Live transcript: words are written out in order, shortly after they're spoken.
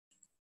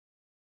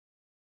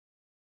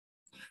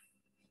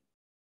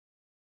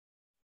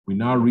We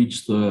now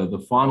reach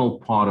the final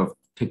part of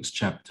text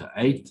chapter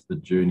 8, the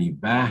journey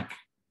back.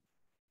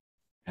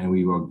 And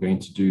we are going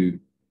to do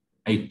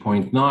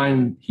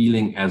 8.9,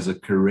 healing as a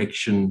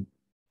correction,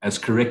 as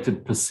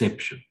corrected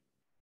perception.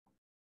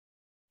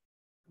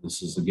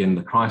 This is again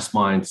the Christ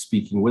mind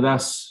speaking with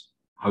us,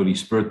 Holy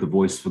Spirit, the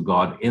voice for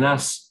God in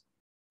us,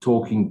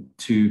 talking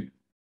to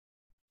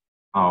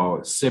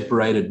our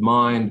separated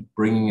mind,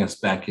 bringing us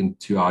back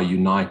into our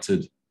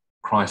united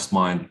Christ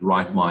mind,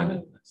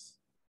 right-mindedness.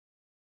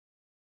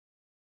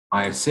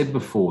 I have said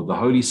before, the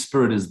Holy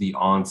Spirit is the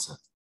answer.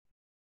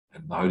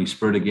 And the Holy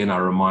Spirit, again, I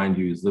remind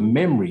you, is the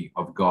memory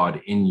of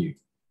God in you,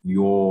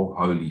 your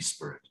Holy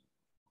Spirit.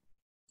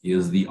 He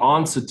is the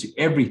answer to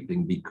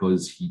everything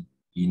because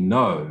he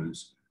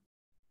knows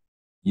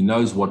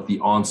what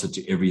the answer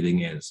to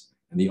everything is.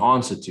 And the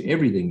answer to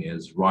everything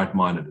is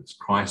right-minded. It's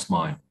Christ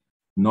mind,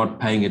 not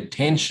paying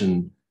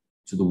attention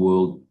to the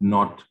world,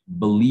 not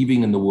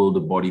believing in the world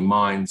of body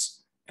minds,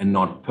 and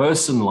not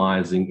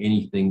personalizing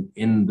anything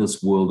in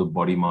this world of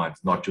body minds,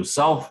 not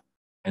yourself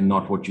and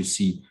not what you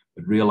see,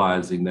 but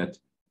realizing that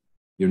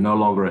you're no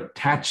longer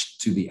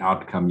attached to the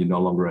outcome. You're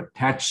no longer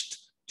attached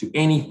to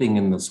anything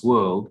in this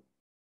world,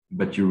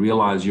 but you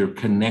realize you're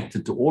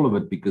connected to all of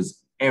it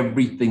because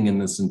everything in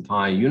this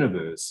entire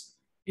universe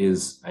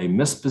is a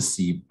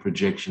misperceived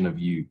projection of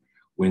you.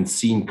 When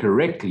seen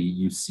correctly,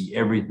 you see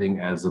everything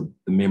as the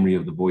memory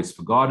of the voice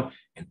for God,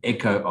 an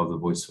echo of the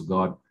voice for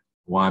God.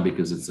 Why?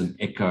 Because it's an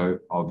echo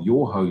of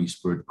your Holy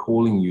Spirit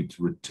calling you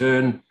to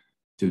return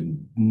to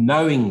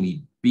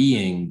knowingly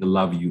being the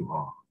love you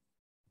are.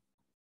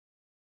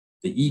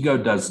 The ego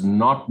does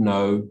not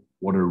know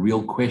what a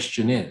real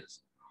question is,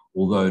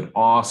 although it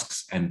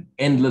asks an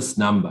endless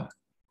number.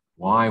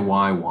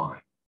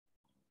 Why?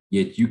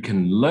 Yet you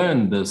can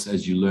learn this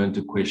as you learn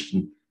to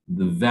question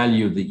the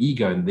value of the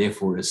ego and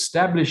therefore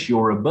establish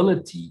your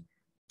ability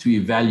to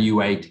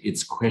evaluate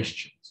its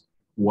questions.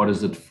 What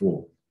is it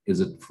for? Is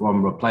it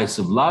from a place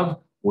of love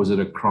or is it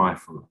a cry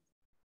for love?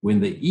 When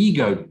the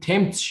ego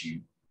tempts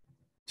you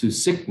to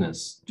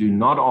sickness, do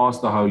not ask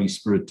the Holy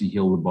Spirit to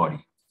heal the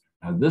body.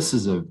 Now, this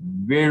is a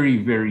very,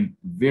 very,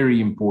 very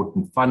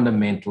important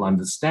fundamental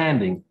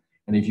understanding.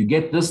 And if you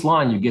get this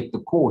line, you get the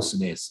course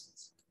in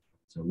essence.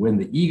 So when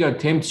the ego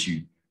tempts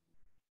you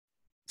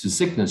to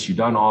sickness, you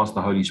don't ask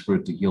the Holy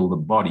Spirit to heal the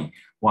body.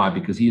 Why?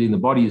 Because healing the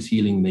body is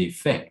healing the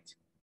effect.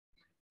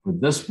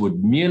 But this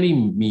would merely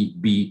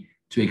be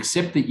to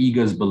accept the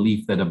ego's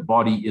belief that a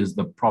body is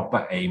the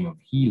proper aim of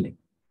healing.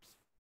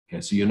 Okay,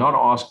 so you're not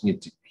asking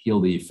it to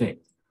heal the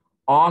effect.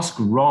 Ask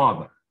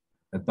rather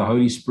that the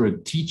Holy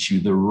Spirit teach you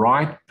the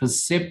right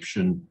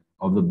perception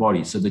of the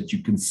body so that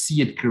you can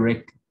see it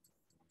correctly.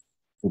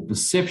 For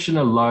perception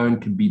alone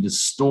can be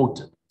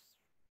distorted.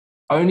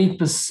 Only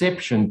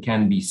perception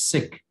can be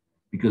sick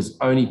because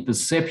only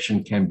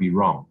perception can be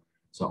wrong.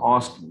 So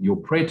ask, your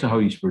prayer to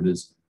Holy Spirit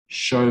is,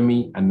 show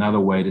me another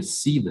way to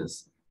see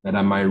this, that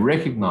I may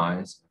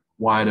recognize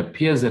why it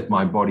appears that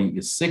my body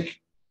is sick,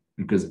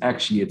 because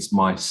actually it's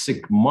my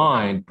sick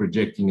mind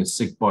projecting a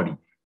sick body.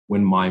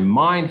 When my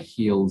mind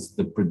heals,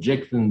 the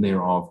projection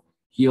thereof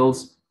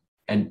heals.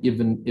 And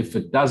even if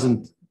it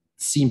doesn't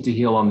seem to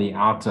heal on the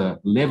outer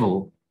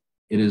level,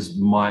 it is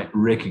my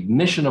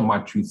recognition of my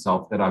true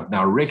self that I've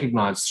now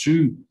recognized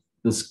through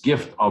this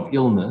gift of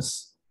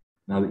illness.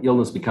 Now the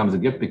illness becomes a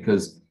gift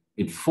because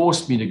it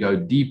forced me to go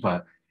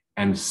deeper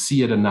and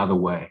see it another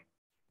way.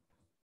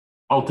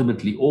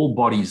 Ultimately, all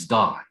bodies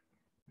die.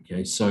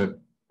 Okay, so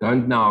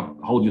don't now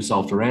hold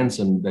yourself to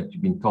ransom that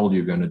you've been told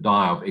you're going to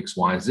die of X,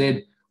 Y,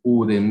 Z.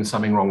 Or then there's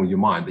something wrong with your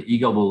mind. The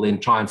ego will then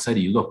try and say to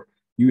you, look,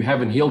 you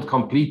haven't healed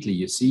completely,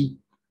 you see,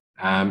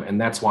 and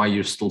that's why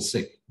you're still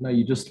sick. No,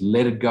 you just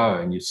let it go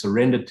and you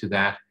surrender to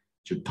that.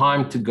 It's your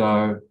time to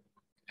go,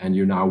 and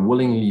you now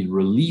willingly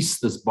release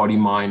this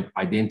body-mind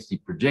identity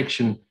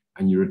projection,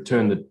 and you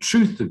return the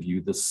truth of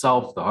you, the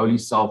self, the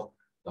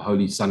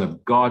Holy Son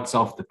of God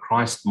self, the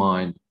Christ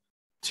mind,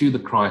 to the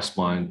Christ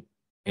mind,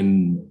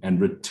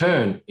 and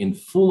return in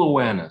full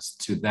awareness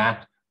to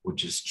that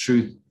which is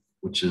truth,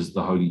 which is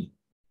the Holy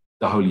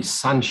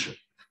Sonship,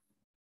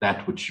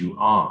 that which you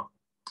are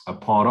a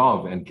part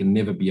of and can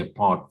never be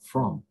apart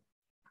from.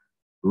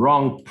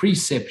 Wrong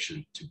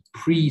perception, to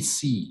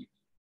perceive,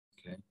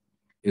 okay,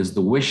 is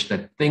the wish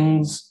that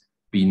things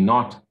be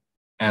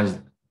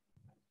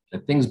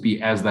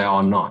as they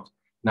are not.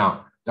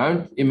 Now,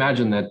 don't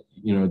imagine that,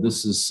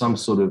 this is some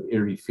sort of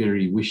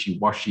airy-fairy,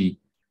 wishy-washy,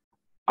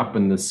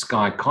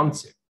 up-in-the-sky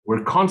concept.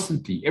 We're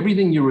constantly,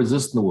 everything you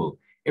resist in the world,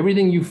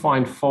 everything you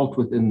find fault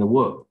within the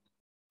world,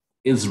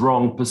 is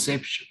wrong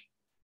perception.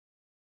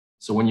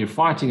 So when you're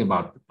fighting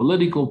about the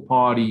political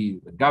party,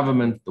 the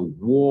government, the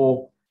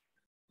war,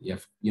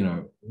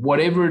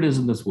 whatever it is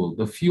in this world,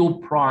 the fuel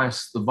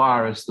price, the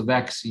virus, the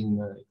vaccine,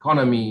 the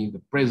economy,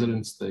 the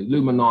presidents, the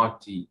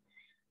Illuminati,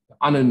 the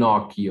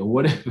Anunnaki, or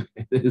whatever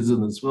it is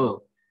in this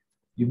world,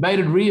 you've made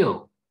it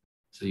real.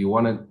 So you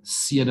want to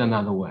see it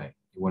another way.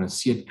 You want to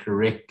see it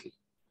correctly.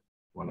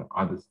 You want to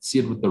either see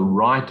it with the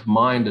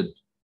right-minded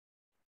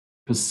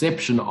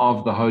perception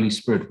of the Holy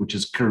Spirit, which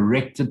is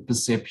corrected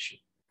perception.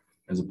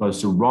 as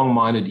opposed to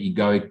wrong-minded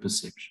egoic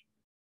perception.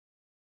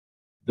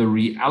 The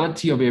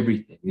reality of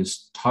everything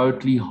is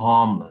totally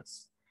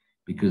harmless,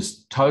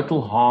 because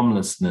total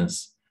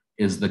harmlessness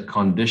is the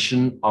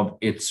condition of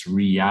its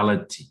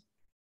reality.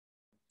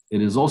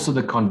 It is also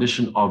the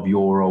condition of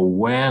your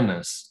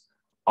awareness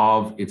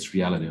of its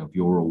reality, of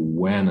your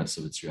awareness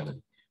of its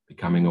reality,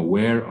 becoming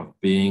aware of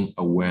being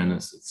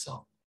awareness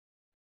itself.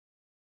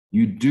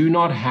 You do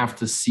not have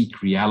to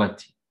seek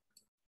reality.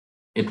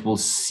 It will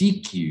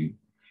seek you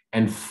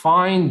and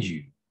find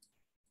you.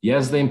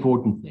 Here's the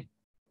important thing.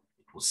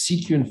 It will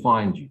seek you and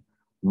find you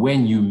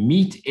when you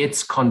meet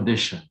its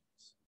conditions.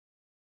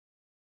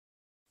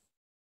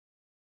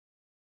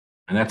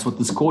 And that's what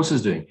this course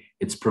is doing.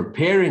 It's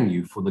preparing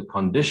you for the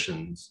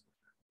conditions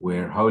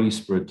where Holy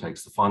Spirit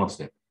takes the final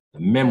step. The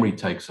memory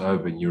takes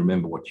over and you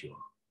remember what you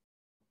are.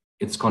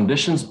 Its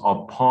conditions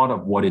are part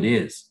of what it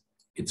is.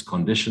 Its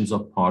conditions are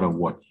part of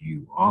what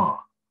you are.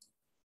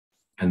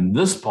 And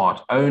this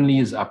part only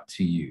is up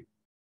to you.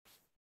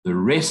 The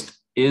rest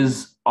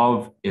is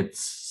of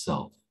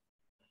itself.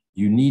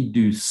 You need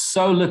do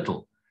so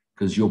little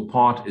because your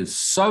part is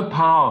so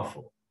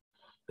powerful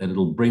that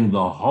it'll bring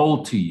the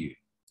whole to you.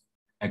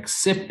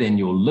 Accept then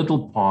your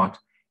little part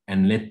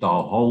and let the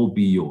whole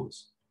be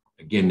yours.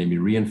 Again, let me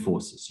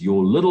reinforce this.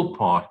 Your little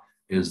part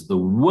is the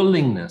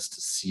willingness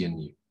to see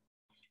anew.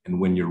 And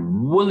when you're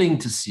willing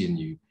to see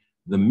anew,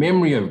 the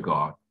memory of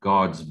God,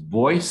 God's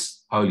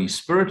voice, Holy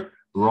Spirit,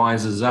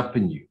 rises up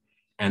in you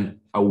and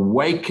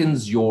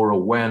awakens your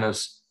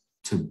awareness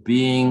to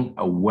being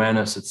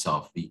awareness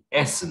itself, the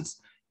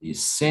essence, the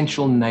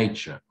essential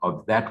nature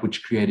of that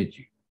which created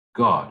you.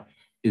 God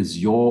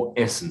is your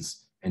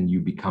essence, and you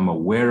become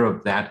aware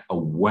of that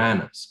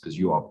awareness because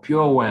you are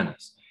pure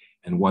awareness.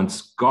 And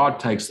once God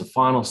takes the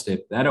final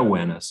step, that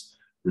awareness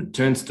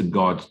returns to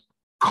God's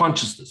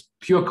consciousness,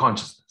 pure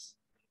consciousness,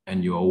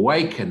 and you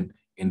awaken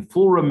in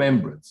full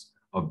remembrance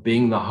of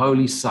being the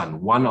Holy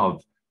Son, one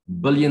of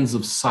billions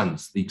of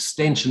sons, the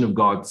extension of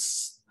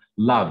God's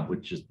love,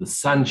 which is the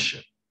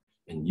sonship,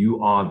 and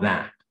you are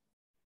that.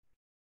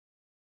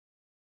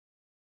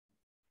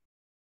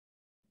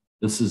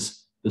 This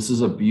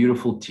is a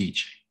beautiful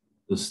teaching.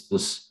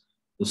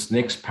 This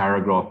next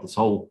paragraph, this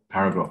whole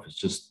paragraph is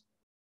just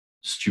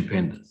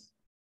stupendous,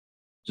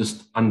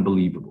 just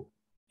unbelievable.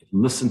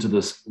 Listen to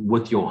this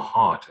with your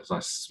heart as I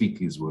speak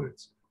these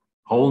words.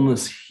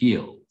 Wholeness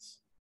heals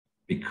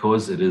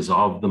because it is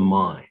of the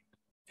mind.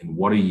 And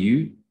what are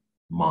you?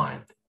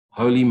 Mind.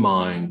 Holy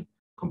mind,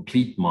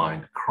 complete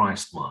mind,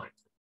 Christ mind.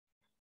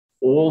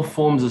 All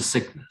forms of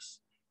sickness,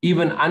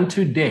 even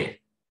unto death,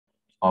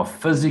 are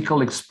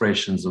physical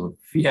expressions of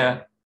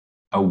fear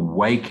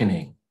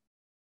awakening.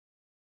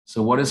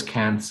 So what is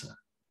cancer?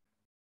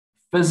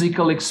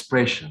 Physical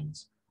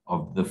expressions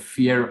of the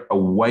fear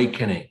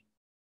awakening,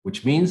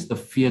 which means the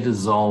fear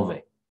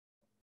dissolving.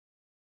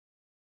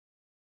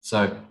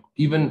 So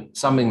even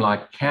something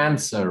like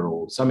cancer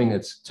or something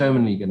that's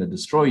terminally going to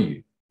destroy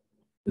you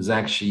is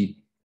actually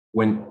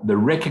when the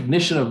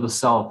recognition of the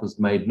self is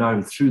made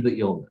known through the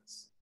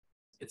illness.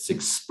 It's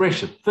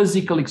expression,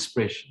 physical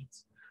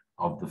expressions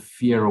of the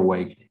fear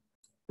awakening.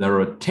 There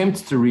are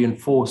attempts to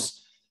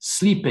reinforce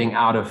sleeping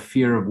out of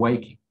fear of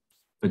waking,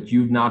 but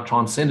you've now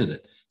transcended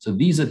it. So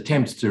these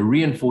attempts to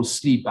reinforce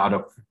sleep out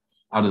of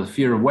the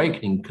fear of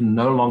awakening can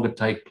no longer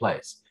take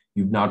place.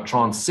 You've now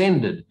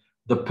transcended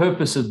the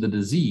purpose of the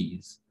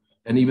disease.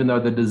 And even though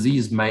the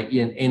disease may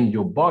end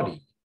your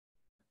body,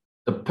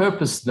 the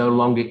purpose no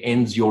longer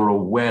ends your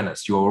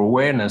awareness. Your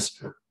awareness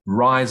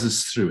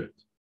rises through it.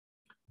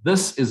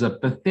 This is a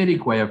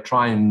pathetic way of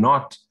trying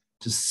not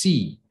to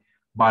see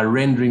by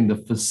rendering the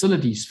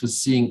facilities for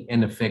seeing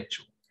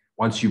ineffectual.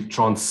 Once you've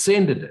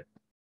transcended it,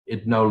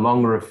 it no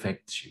longer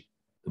affects you.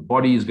 The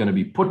body is going to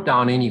be put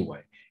down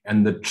anyway.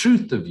 And the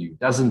truth of you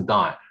doesn't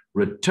die,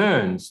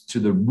 returns to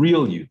the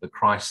real you, the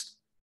Christ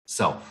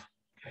self.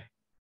 Okay.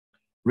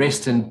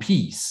 Rest and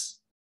peace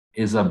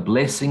is a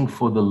blessing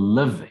for the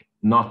living,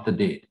 not the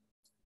dead,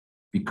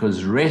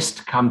 because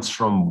rest comes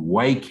from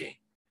waking,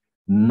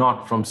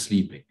 not from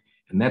sleeping.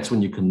 And that's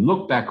when you can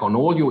look back on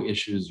all your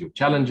issues, your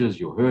challenges,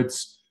 your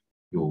hurts,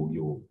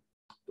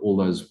 all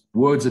those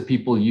words that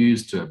people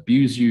use to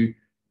abuse you,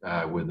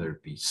 whether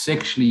it be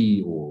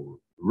sexually or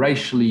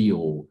racially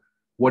or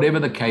whatever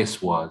the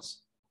case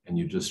was, and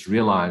you just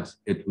realize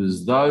it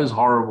was those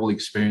horrible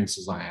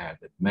experiences I had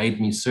that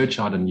made me search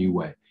out a new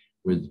way.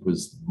 It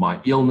was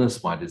my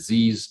illness, my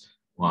disease,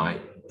 my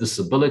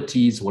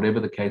disabilities,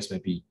 whatever the case may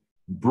be,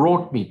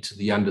 brought me to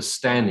the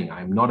understanding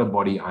I am not a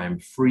body, I am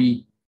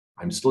free,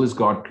 I'm still as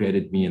God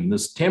created me. And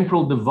this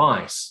temporal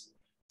device,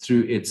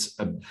 through its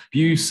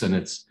abuse and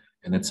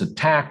its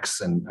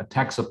attacks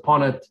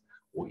upon it,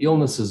 or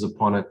illnesses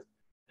upon it,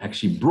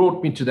 actually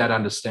brought me to that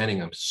understanding.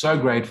 I'm so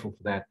grateful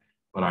for that.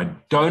 But I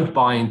don't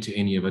buy into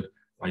any of it.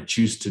 I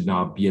choose to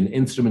now be an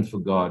instrument for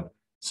God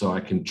so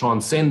I can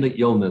transcend the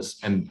illness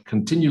and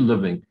continue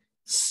living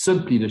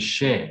simply to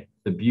share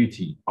the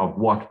beauty of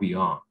what we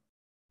are.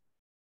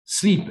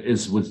 Sleep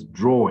is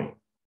withdrawing.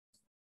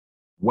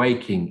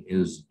 Waking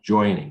is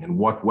joining. And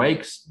what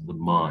wakes? The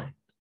mind.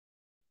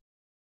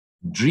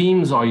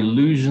 Dreams are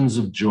illusions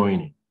of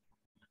joining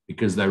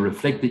because they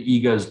reflect the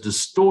ego's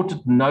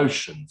distorted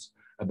notions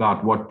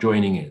about what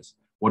joining is.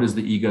 What is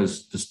the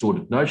ego's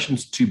distorted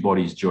notions? Two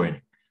bodies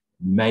joining.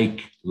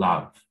 Make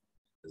love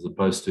as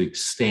opposed to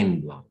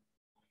extend love.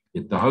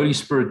 Yet the Holy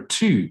Spirit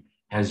too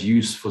has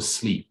use for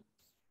sleep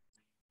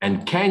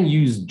and can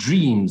use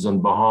dreams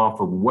on behalf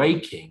of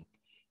waking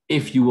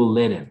if you will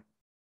let him.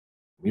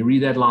 Let me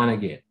read that line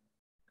again.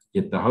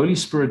 Yet the Holy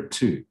Spirit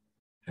too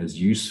has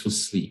use for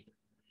sleep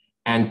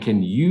and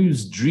can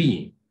use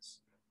dreams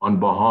on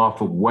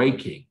behalf of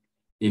waking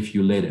if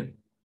you let him.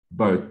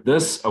 Both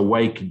this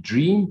awake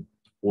dream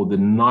or the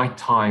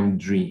nighttime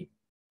dream.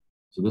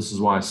 So this is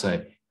why I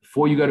say,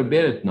 before you go to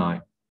bed at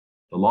night,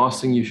 the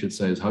last thing you should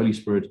say is, Holy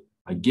Spirit,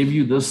 I give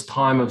you this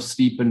time of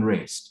sleep and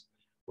rest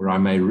where I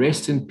may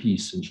rest in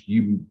peace, and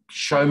you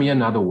show me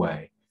another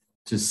way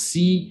to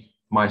see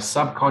my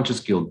subconscious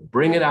guilt,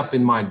 bring it up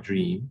in my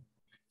dream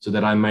so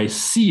that I may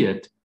see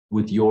it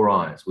with your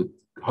eyes, with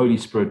Holy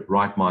Spirit,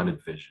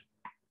 right-minded vision.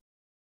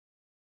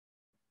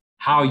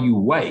 How you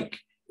wake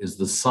is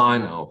the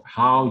sign of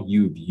how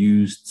you've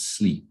used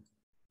sleep.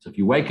 So if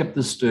you wake up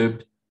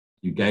disturbed,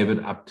 you gave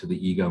it up to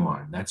the ego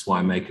mind. That's why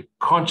I make a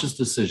conscious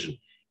decision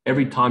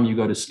every time you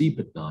go to sleep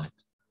at night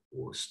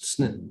or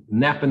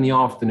nap in the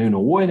afternoon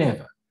or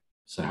whenever.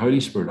 Say, Holy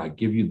Spirit, I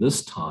give you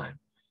this time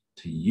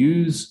to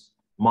use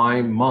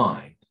my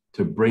mind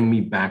to bring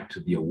me back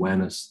to the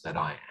awareness that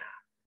I am.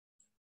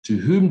 To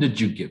whom did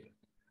you give it?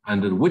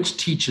 Under which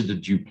teacher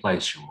did you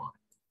place your mind?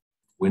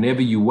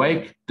 Whenever you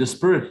wake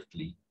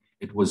dispiritedly,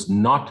 it was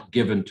not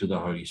given to the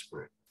Holy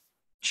Spirit.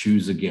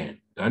 Choose again.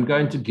 Don't go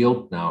into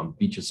guilt now and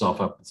beat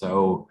yourself up and say,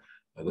 oh,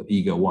 the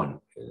ego won.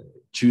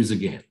 Choose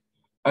again.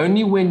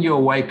 Only when you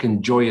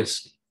awaken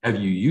joyously have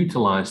you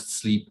utilized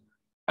sleep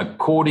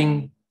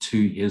according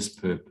to his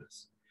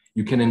purpose.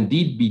 You can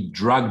indeed be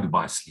drugged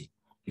by sleep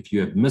if you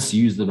have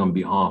misused it on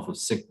behalf of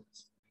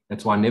sickness.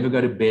 That's why I never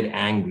go to bed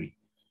angry.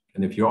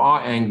 And if you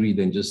are angry,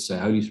 then just say,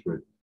 Holy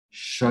Spirit,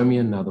 show me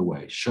another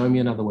way. Show me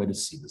another way to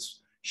see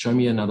this. Show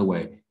me another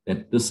way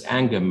that this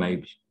anger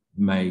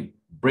may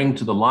bring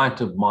to the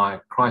light of my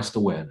Christ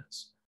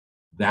awareness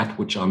that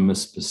which I'm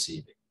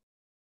misperceiving.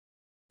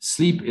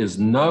 Sleep is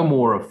no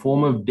more a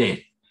form of death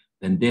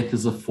than death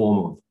is a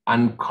form of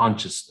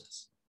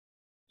unconsciousness.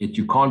 Yet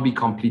you can't be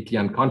completely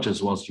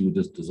unconscious whilst you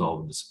just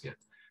dissolve and disappear.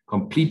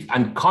 Complete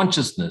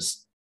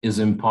unconsciousness is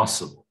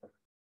impossible.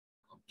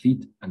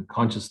 Complete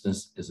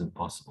unconsciousness is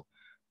impossible.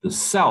 The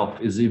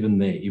self is even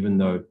there, even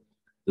though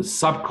the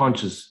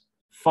subconscious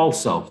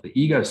false self, the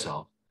ego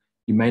self,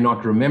 you may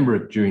not remember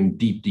it during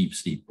deep, deep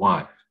sleep.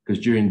 Why?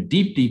 Because during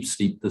deep, deep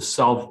sleep, the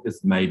self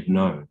is made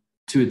known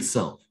to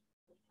itself.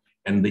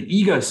 And the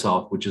ego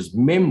self, which is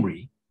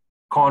memory,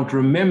 can't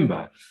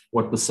remember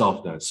what the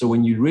self does. So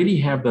when you really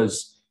have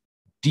those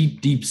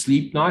deep, deep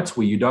sleep nights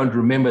where you don't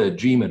remember the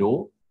dream at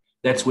all,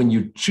 that's when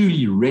you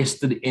truly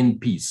rested in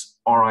peace,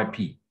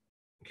 RIP.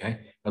 Okay?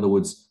 In other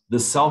words, the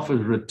self has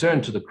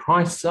returned to the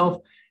Christ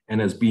self and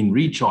has been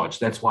recharged.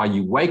 That's why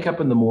you wake up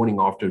in the morning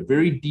after a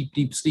very deep,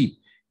 deep sleep.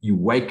 You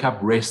wake up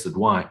rested.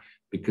 Why?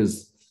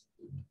 Because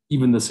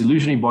even this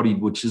illusionary body,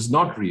 which is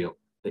not real,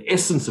 the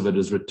essence of it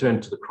is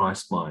returned to the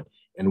Christ mind.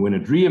 And when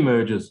it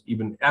reemerges,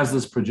 even as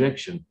this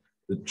projection,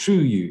 the true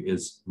you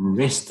is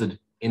rested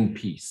in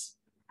peace.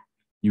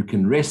 You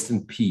can rest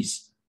in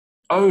peace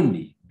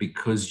only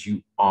because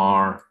you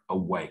are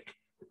awake.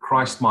 The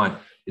Christ mind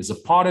is a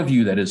part of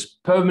you that is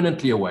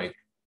permanently awake,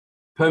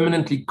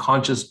 permanently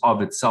conscious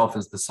of itself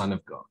as the Son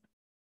of God.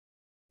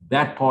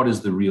 That part is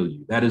the real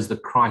you. That is the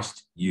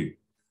Christ you.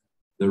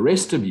 The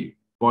rest of you,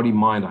 body,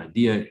 mind,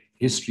 idea,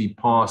 history,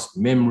 past,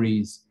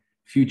 memories,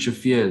 future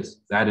fears,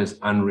 that is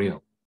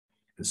unreal.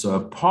 And so a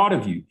part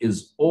of you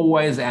is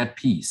always at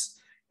peace.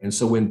 And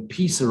so when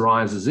peace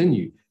arises in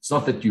you, it's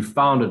not that you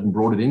found it and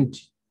brought it into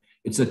you.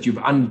 It's that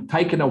you've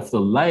taken off the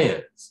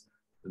layers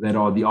that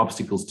are the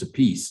obstacles to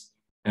peace.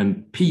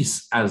 And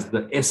peace, as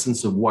the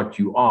essence of what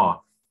you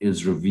are,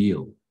 is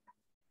revealed.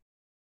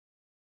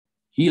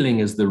 Healing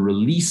is the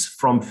release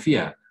from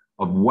fear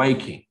of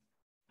waking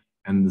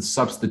and the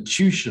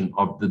substitution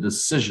of the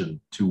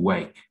decision to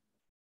wake.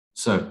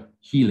 So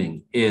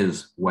healing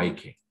is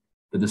waking.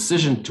 The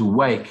decision to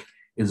wake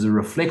is a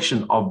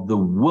reflection of the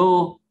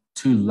will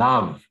to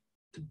love,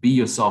 to be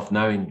yourself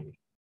knowingly.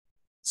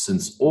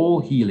 Since all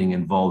healing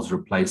involves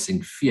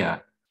replacing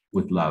fear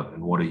with love.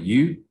 And what are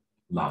you?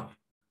 Love.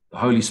 The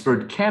Holy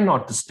Spirit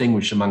cannot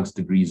distinguish amongst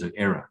degrees of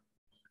error.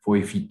 For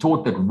if he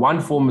taught that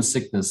one form of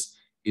sickness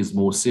is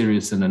more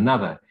serious than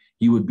another,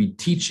 he would be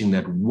teaching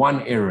that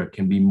one error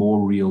can be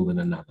more real than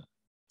another.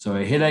 So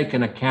a headache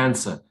and a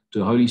cancer to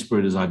the Holy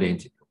Spirit is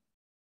identical.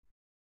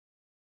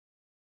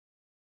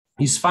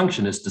 His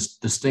function is to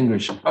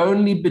distinguish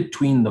only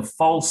between the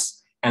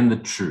false and the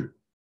true,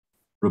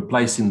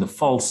 replacing the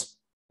false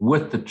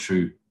with the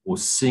true, or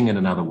seeing it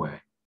another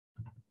way.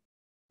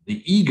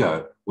 The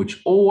ego,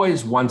 which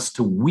always wants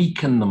to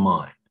weaken the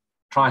mind,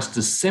 tries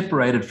to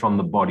separate it from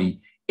the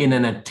body in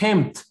an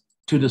attempt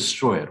to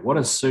destroy it. What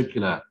a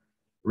circular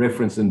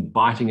reference in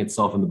biting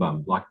itself in the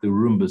bum, like the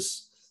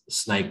Roombus a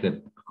snake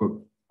that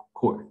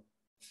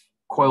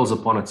coils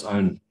upon its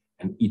own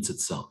and eats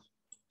itself.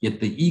 Yet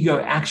the ego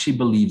actually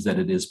believes that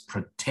it is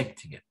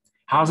protecting it.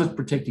 How is it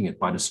protecting it?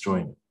 By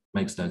destroying it.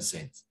 Makes no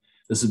sense.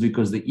 This is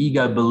because the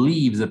ego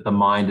believes that the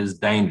mind is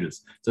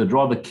dangerous. So it'd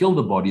rather kill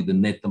the body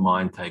than let the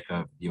mind take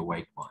over, the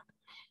awake mind.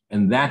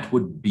 And that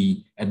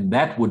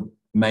would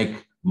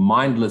make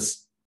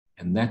mindless,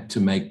 and that to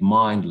make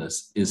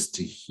mindless is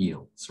to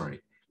heal.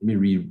 Sorry, let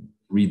me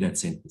read that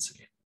sentence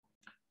again.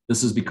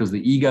 This is because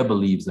the ego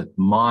believes that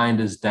mind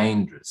is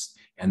dangerous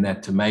and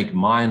that to make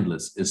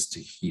mindless is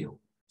to heal.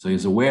 So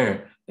he's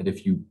aware that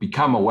if you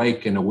become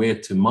awake and aware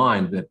to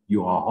mind, that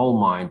you are whole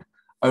mind,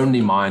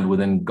 only mind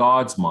within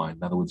God's mind.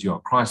 In other words, you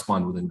are Christ's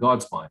mind within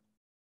God's mind.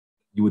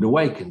 You would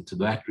awaken to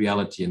that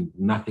reality and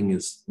nothing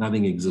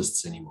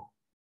exists anymore.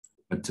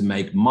 But to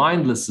make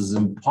mindless is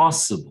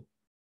impossible,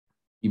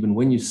 even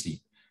when you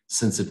sleep,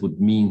 since it would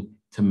mean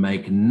to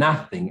make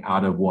nothing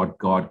out of what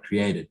God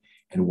created.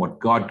 And what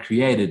God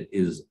created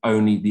is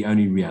the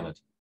only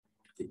reality.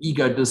 The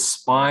ego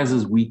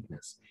despises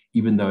weakness,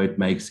 even though it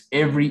makes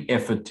every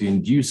effort to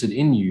induce it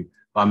in you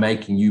by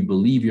making you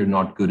believe you're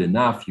not good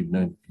enough, you've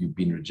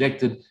been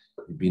rejected,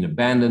 you've been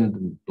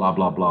abandoned, blah,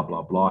 blah, blah,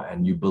 blah, blah.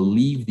 And you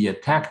believe the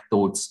attack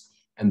thoughts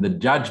and the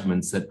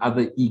judgments that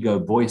other ego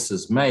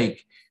voices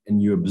make,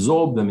 and you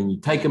absorb them and you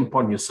take them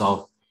upon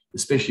yourself,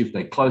 especially if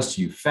they're close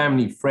to you,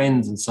 family,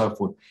 friends, and so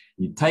forth.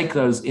 You take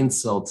those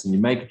insults and you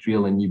make it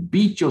real and you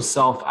beat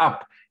yourself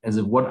up as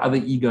if what other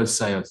egos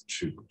say is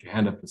true. Put your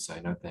hand up and say,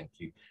 no, thank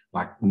you.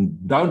 Like,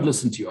 don't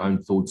listen to your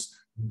own thoughts.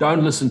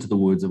 Don't listen to the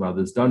words of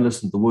others. Don't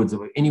listen to the words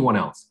of anyone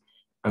else.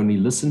 Only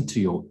listen to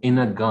your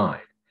inner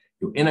guide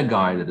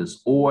that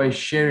is always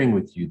sharing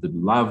with you the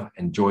love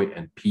and joy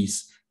and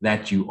peace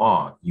that you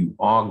are. You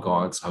are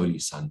God's holy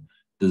son,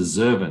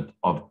 deserving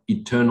of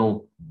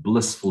eternal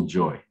blissful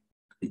joy.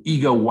 The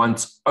ego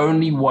wants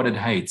only what it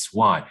hates.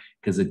 Why?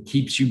 Because it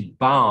keeps you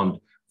bound,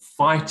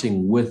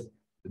 fighting with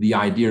the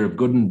idea of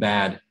good and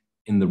bad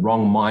in the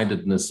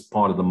wrong-mindedness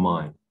part of the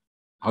mind.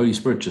 Holy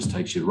Spirit just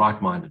takes you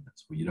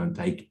right-mindedness, where you don't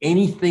take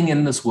anything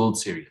in this world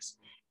serious.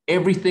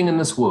 Everything in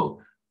this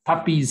world,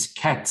 puppies,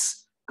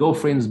 cats,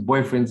 girlfriends,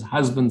 boyfriends,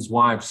 husbands,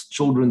 wives,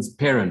 children's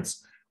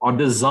parents, are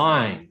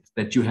designed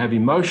that you have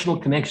emotional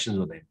connections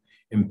with them,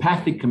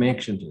 empathic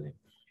connection to them.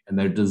 And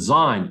they're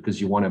designed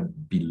because you want to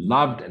be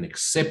loved and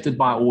accepted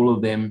by all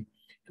of them.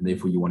 And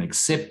therefore you want to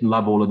accept and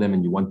love all of them.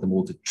 And you want them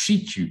all to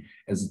treat you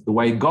as the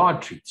way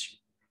God treats you.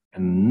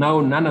 And no,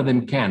 none of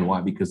them can.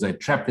 Why? Because they're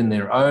trapped in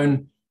their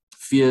own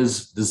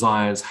fears,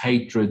 desires,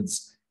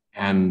 hatreds,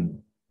 and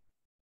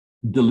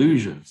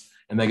delusions.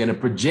 And they're going to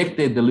project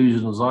their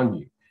delusions on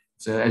you.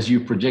 So as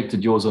you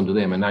projected yours onto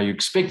them, and now you're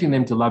expecting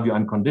them to love you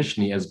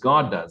unconditionally as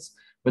God does,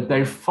 but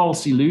they're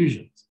false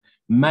illusions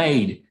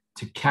made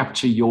to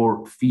capture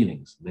your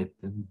feelings. Let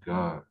them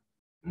go.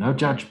 No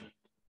judgment.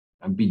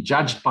 Don't be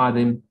judged by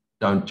them.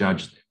 Don't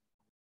judge them.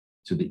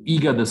 To the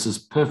ego, this is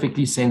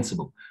perfectly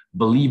sensible.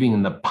 Believing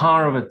in the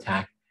power of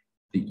attack,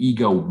 the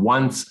ego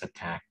wants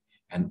attack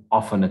and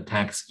often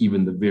attacks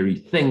even the very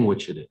thing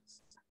which it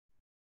is.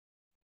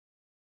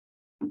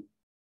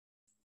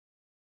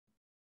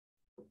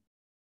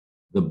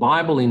 The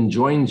Bible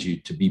enjoins you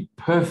to be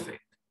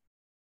perfect,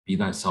 be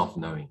thyself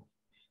knowing,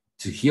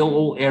 to heal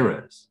all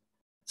errors,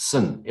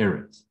 sin,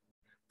 errors,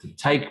 to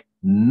take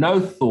no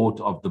thought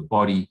of the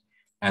body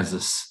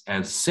as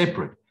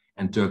separate,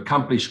 and to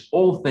accomplish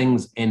all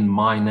things in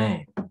my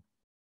name,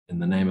 in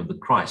the name of the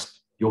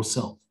Christ,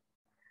 yourself.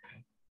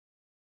 Okay?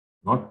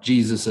 Not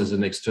Jesus as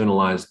an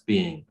externalized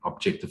being,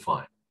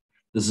 objectified.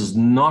 This is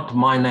not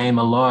my name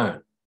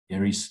alone.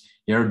 Here's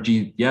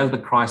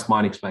the Christ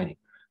mind explaining.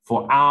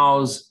 For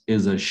ours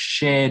is a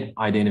shared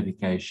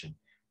identification.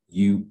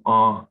 You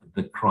are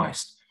the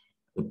Christ.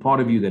 The part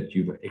of you that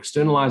you've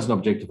externalized and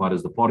objectified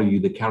is the part of you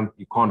that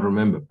you can't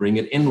remember. Bring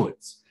it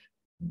inwards.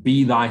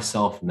 Be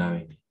thyself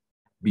knowingly.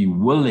 Be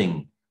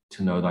willing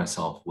to know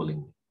thyself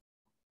willingly,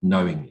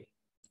 knowingly.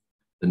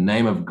 The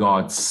name of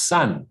God's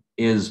Son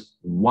is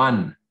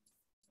one,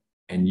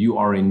 and you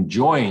are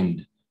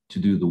enjoined to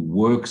do the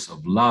works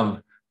of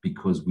love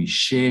because we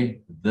share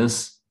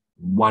this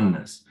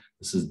oneness.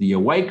 This is the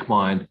awake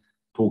mind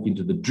talking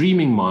to the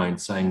dreaming mind,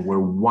 saying we're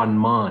one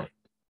mind.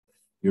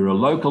 You're a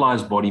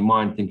localized body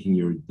mind thinking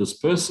you're this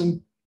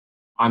person.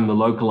 I'm the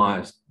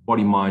localized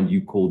body mind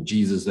you call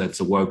Jesus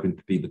that's awoken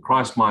to be the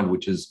Christ mind,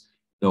 which is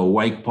the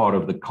awake part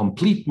of the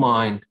complete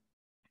mind.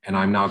 And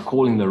I'm now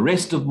calling the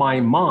rest of my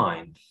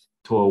mind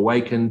to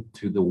awaken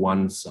to the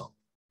one self.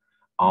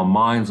 Our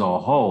minds are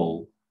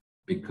whole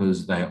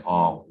because they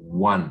are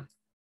one.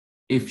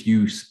 If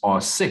you are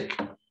sick,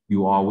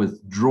 you are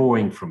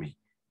withdrawing from me.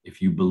 If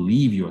you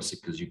believe you're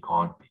sick, because you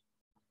can't be.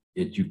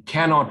 Yet you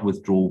cannot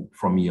withdraw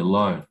from me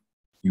alone.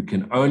 You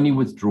can only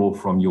withdraw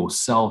from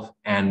yourself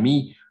and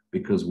me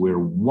because we're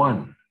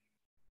one.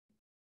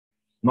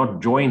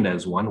 Not joined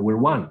as one, we're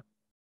one.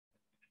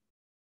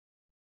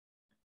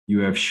 You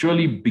have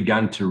surely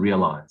begun to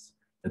realize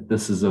that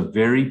this is a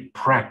very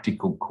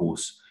practical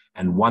course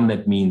and one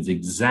that means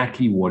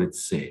exactly what it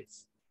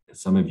says.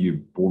 Some of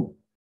you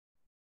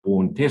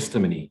born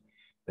testimony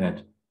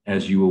that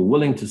as you were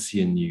willing to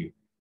see anew,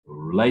 your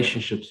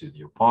relationships with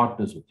your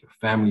partners, with your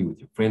family, with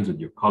your friends, with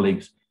your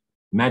colleagues,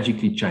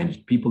 magically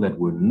changed. People that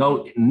were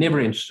never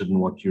interested in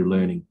what you're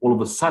learning, all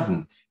of a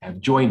sudden have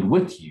joined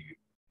with you,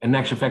 and in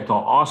actual fact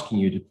are asking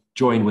you to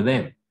join with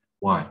them.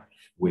 Why?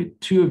 Where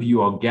two of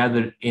you are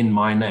gathered in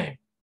my name,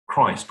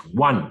 Christ,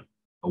 one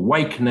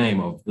awake name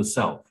of the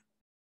self.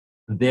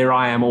 There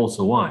I am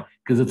also. Why?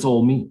 Because it's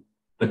all me,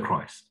 the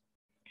Christ.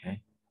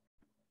 Okay.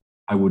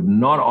 I would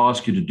not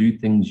ask you to do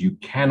things you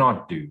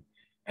cannot do,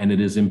 and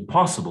it is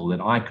impossible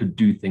that I could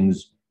do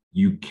things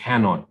you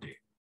cannot do.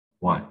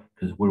 Why?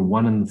 Because we're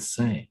one and the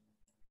same.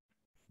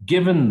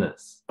 Given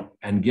this,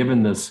 and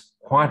given this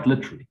quite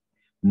literally,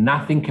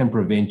 nothing can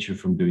prevent you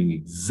from doing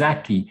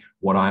exactly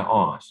what I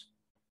ask.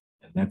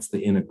 And that's the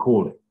inner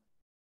calling,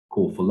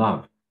 call for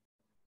love.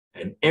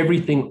 And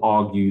everything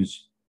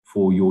argues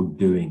for your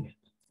doing it.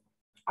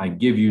 I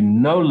give you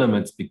no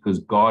limits because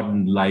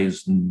God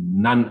lays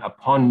none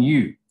upon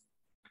you.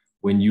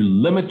 When you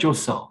limit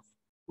yourself,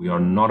 we are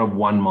not of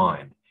one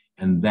mind,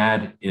 and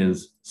that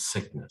is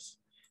sickness.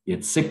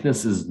 Yet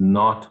sickness is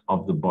not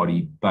of the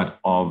body, but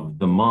of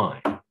the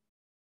mind.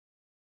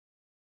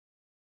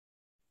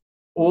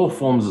 All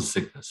forms of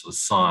sickness are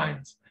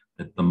signs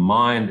that the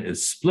mind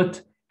is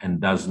split and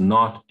does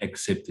not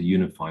accept a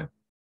unified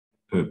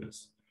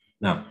purpose.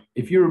 Now,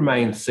 if you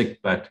remain sick,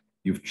 but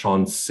you've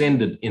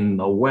transcended in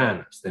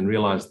awareness, then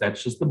realize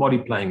that's just the body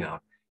playing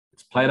out.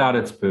 It's played out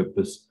its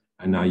purpose,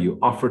 and now you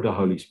offer it to the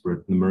Holy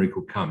Spirit, and the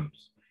miracle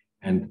comes.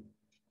 And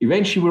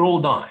eventually we're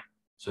all dying.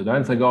 So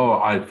don't think,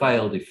 oh, I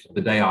failed. If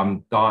the day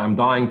I'm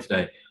dying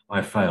today,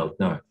 I failed.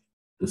 No,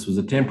 this was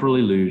a temporal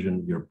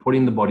illusion. You're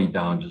putting the body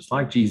down just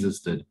like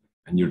Jesus did,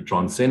 and you're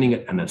transcending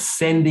it and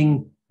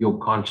ascending your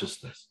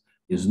consciousness.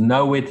 There's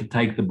nowhere to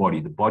take the body.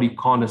 The body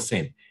can't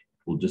ascend.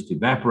 It will just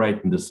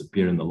evaporate and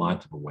disappear in the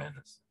light of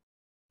awareness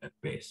at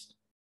best.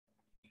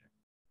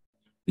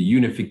 The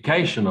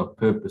unification of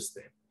purpose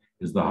then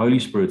is the Holy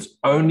Spirit's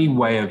only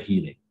way of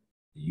healing.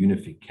 The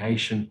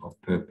unification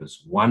of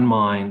purpose, one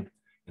mind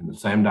in the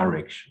same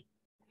direction.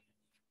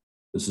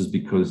 This is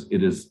because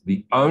it is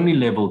the only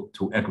level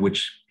at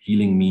which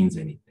healing means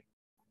anything.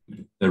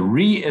 The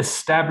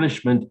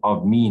re-establishment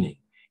of meaning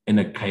in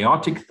a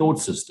chaotic thought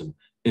system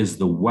is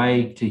the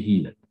way to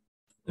heal it.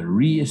 The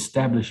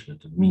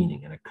re-establishment of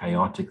meaning in a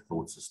chaotic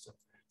thought system.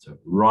 So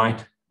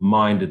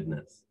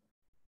right-mindedness.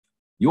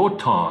 Your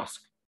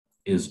task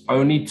is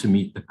only to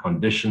meet the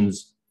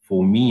conditions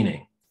for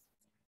meaning,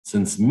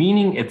 since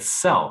meaning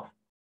itself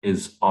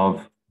is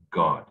of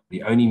God.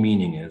 The only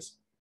meaning is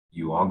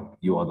you are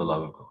the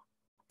love of God.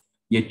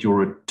 Yet your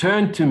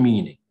return to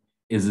meaning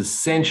is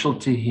essential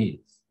to his.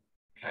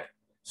 Okay,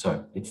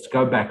 so let's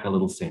go back a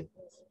little sentence.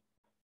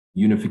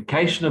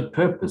 Unification of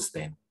purpose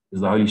then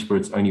is the Holy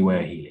Spirit's only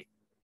way of healing.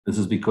 This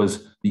is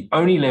because the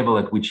only level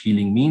at which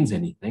healing means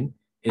anything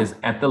is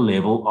at the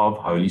level of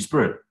Holy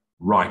Spirit,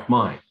 right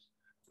mind.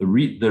 The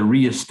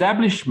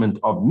reestablishment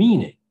of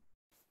meaning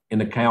in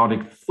a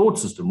chaotic thought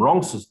system,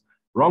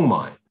 wrong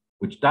mind,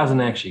 which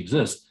doesn't actually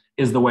exist,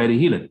 is the way to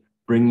heal it,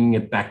 bringing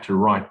it back to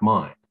right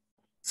mind.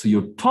 So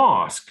your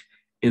task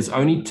is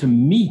only to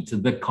meet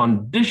the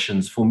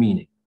conditions for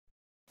meaning,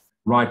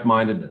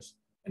 right-mindedness.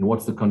 And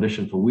what's the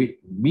condition for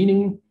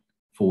meaning,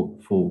 for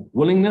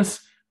willingness,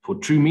 for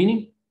true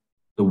meaning?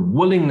 The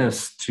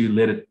willingness to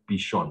let it be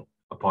shone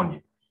upon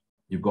you.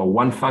 You've got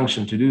one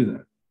function to do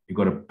that. You've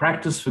got to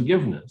practice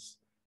forgiveness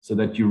so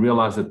that you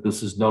realize that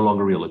this is no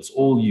longer real. It's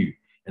all you.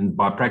 And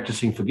by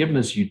practicing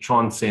forgiveness, you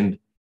transcend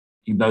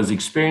those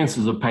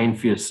experiences of pain,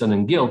 fear, sin,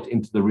 and guilt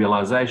into the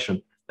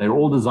realization they're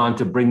all designed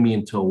to bring me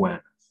into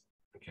awareness.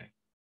 Okay.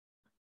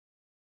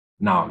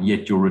 Now,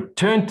 yet your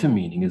return to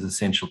meaning is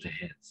essential to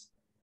his.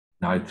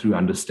 Now, through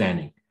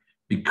understanding,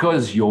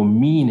 because your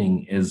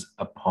meaning is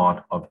a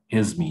part of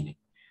his meaning.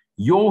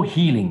 Your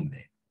healing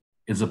then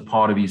is a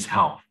part of his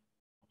health,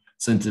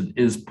 since it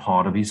is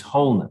part of his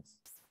wholeness.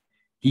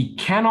 He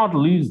cannot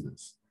lose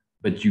this,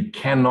 but you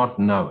cannot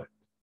know it.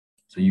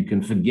 So you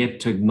can forget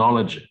to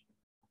acknowledge it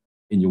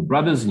in your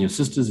brothers and your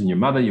sisters and your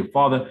mother, your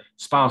father,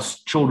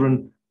 spouse,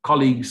 children,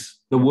 colleagues,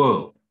 the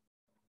world.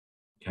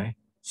 Okay?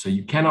 So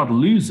you cannot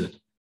lose it,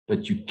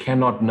 but you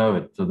cannot know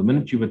it. So the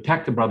minute you've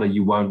attacked a brother,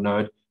 you won't know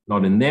it,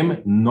 not in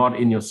them, not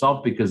in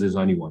yourself, because there's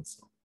only one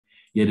self.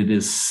 Yet it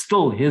is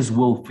still his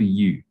will for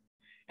you,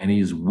 and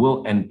his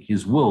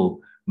will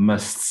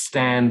must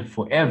stand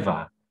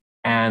forever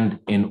and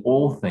in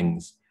all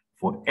things,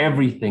 for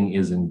everything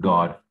is in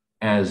God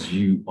as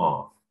you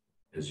are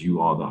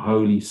the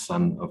Holy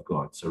Son of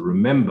God. So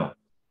remember,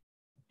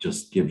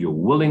 just give your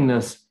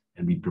willingness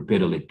and be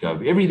prepared to let go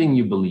of everything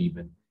you believe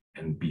in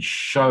and be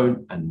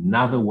shown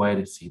another way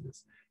to see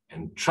this.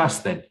 And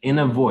trust that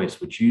inner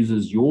voice which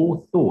uses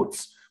your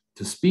thoughts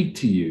to speak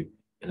to you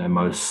in a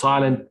most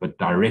silent but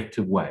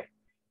directive way.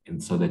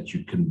 And so that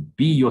you can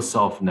be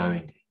yourself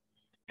knowingly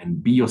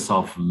and be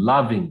yourself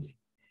lovingly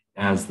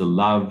as the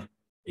love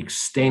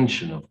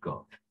extension of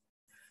God.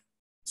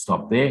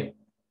 Stop there.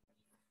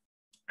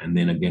 And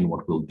then again,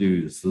 what we'll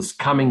do is this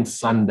coming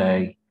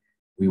Sunday,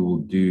 we will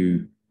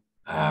do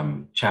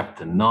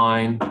chapter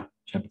 9.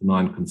 Chapter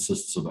 9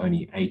 consists of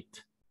only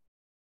eight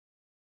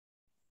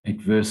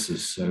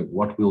verses. So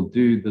what we'll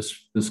do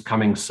this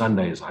coming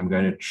Sunday is I'm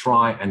going to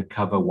try and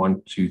cover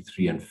 1, 2,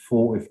 3, and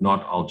 4. If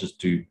not, I'll just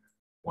do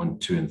 1,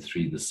 2, and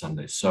 3 this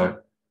Sunday. So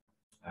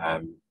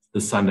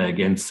this Sunday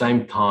again,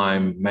 same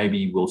time,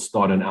 maybe we'll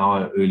start an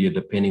hour earlier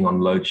depending on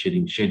load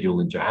shedding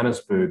schedule in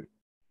Johannesburg,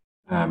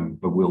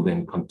 but we'll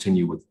then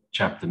continue with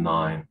chapter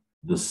 9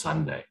 this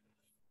Sunday.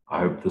 I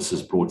hope this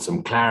has brought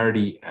some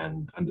clarity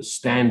and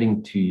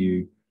understanding to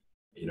you.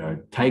 You know,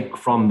 take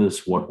from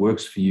this what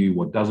works for you,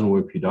 what doesn't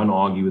work for you. Don't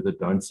argue with it.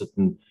 Don't sit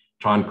and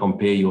try and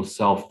compare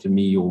yourself to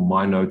me or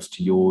my notes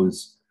to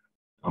yours.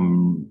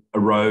 I'm a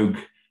rogue.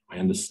 I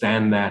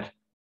understand that.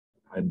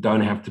 I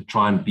don't have to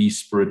try and be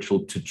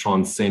spiritual to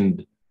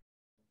transcend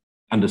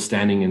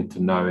understanding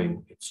into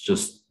knowing. It's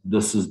just,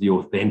 this is the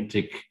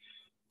authentic,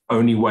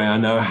 only way I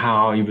know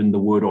how. Even the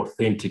word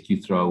authentic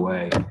you throw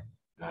away.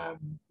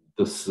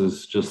 This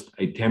is just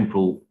a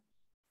temporal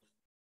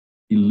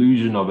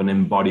illusion of an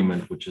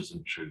embodiment which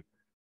isn't true.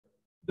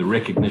 The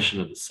recognition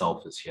of the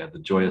self is here. The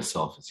joy of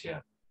self is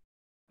here.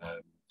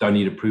 Don't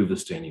need to prove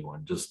this to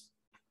anyone. Just,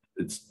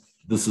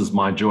 this is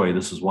my joy.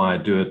 This is why I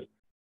do it.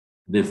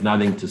 There's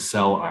nothing to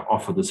sell. I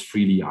offer this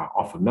freely. I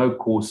offer no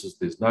courses.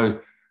 There's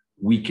no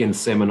weekend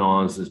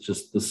seminars. It's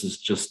just, this is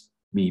just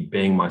me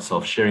being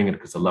myself, sharing it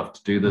because I love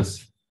to do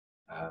this.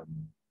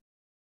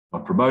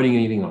 Not promoting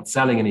anything, not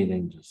selling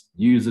anything. Just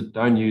use it.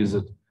 Don't use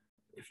it.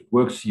 If it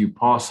works for you,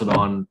 pass it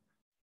on.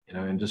 You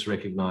know, and just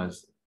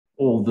recognize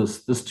all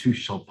this too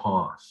shall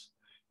pass,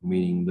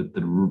 meaning that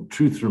the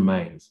truth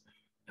remains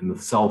and the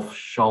self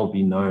shall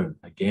be known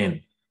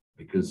again,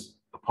 because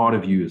a part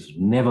of you is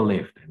never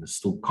left and is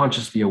still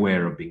consciously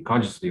aware of being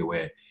consciously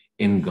aware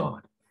in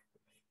God.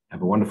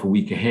 Have a wonderful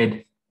week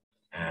ahead,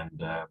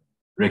 and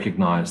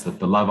recognize that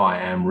the love I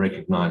am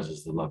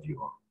recognizes the love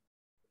you are.